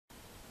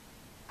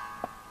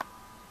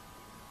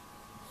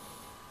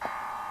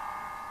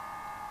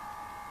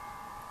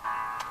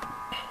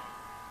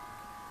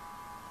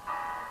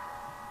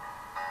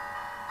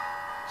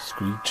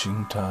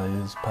Screeching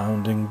tires,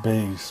 pounding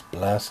bass,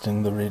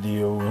 blasting the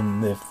radio in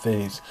their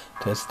face,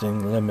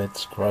 testing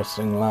limits,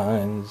 crossing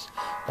lines.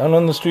 Down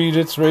on the street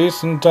it's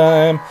racing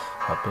time,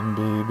 hoppin'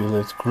 baby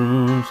let's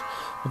cruise.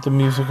 With the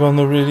music on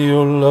the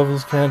radio,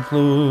 lovers can't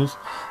lose.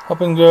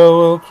 Hoppin' girl,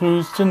 we'll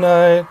cruise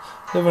tonight,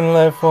 living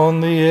life on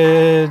the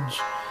edge.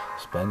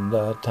 Spend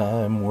our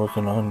time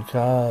working on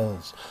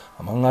cars.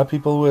 Among our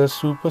people we're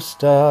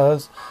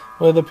superstars.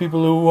 We're the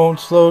people who won't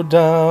slow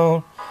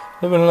down,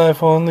 living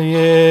life on the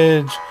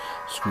edge.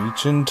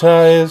 Screeching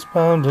tires,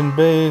 pounding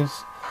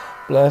bass,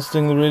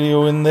 blasting the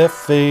radio in their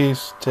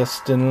face,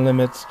 testing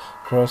limits,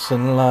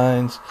 crossing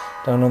lines.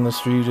 Down on the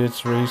street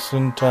it's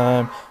racing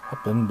time,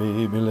 hoppin'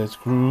 baby let's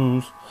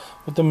cruise.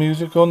 With the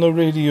music on the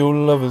radio,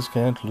 lovers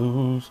can't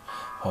lose.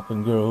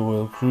 Hoppin' girl,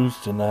 we'll cruise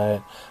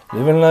tonight,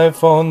 living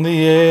life on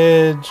the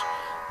edge.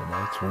 The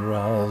nights were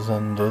ours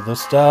under the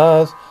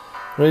stars,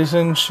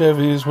 racing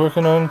Chevys,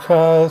 working on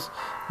cars,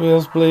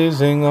 wheels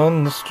blazing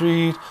on the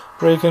street,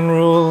 breaking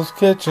rules,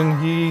 catching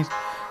heat.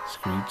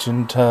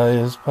 Screeching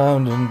tires,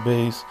 pounding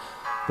bass,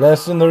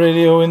 blasting the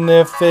radio in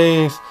their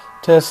face,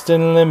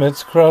 testing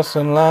limits,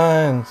 crossing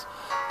lines.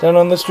 Down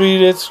on the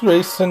street it's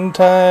racing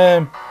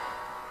time,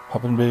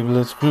 hoppin' baby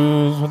let's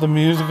cruise. With the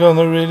music on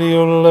the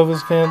radio,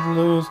 lovers can't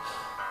lose.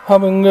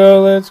 Hoppin'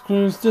 girl, let's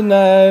cruise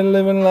tonight,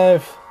 living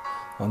life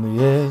on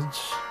the edge.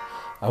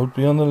 Out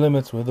beyond the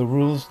limits where the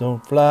rules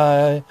don't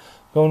fly,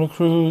 gonna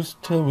cruise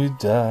till we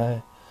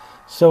die.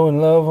 So in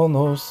love on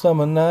those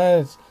summer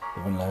nights,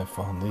 living life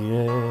on the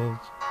edge.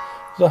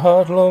 It's a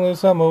hot, lonely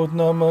summer with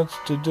not much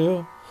to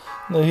do.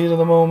 In the heat of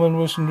the moment,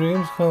 wishing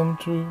dreams come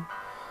true.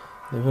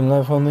 Living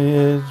life on the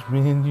edge,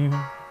 me and you.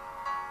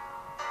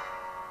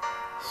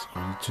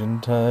 Screeching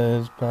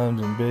tires,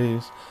 pounding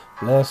bass,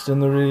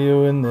 blasting the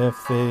radio in their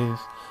face,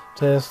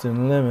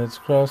 testing limits,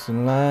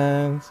 crossing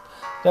lines.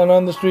 Down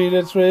on the street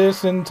it's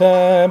racing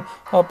time,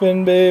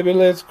 hoppin' baby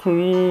let's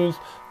cruise.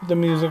 With the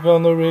music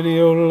on the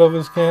radio,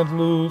 lovers can't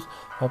lose.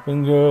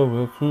 Hoppin' girl,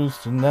 we'll cruise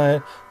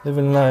tonight,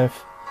 living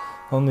life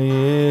on the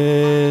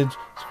edge.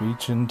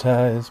 Screeching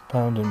tires,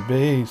 pounding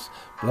bass,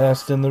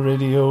 blasting the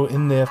radio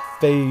in their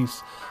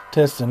face,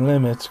 testing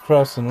limits,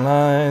 crossing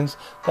lines.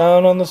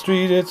 Down on the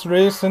street it's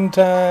racing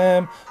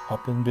time,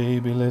 hoppin'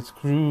 baby let's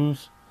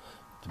cruise.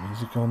 The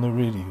music on the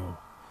radio,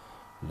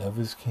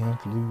 lovers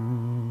can't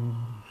lose.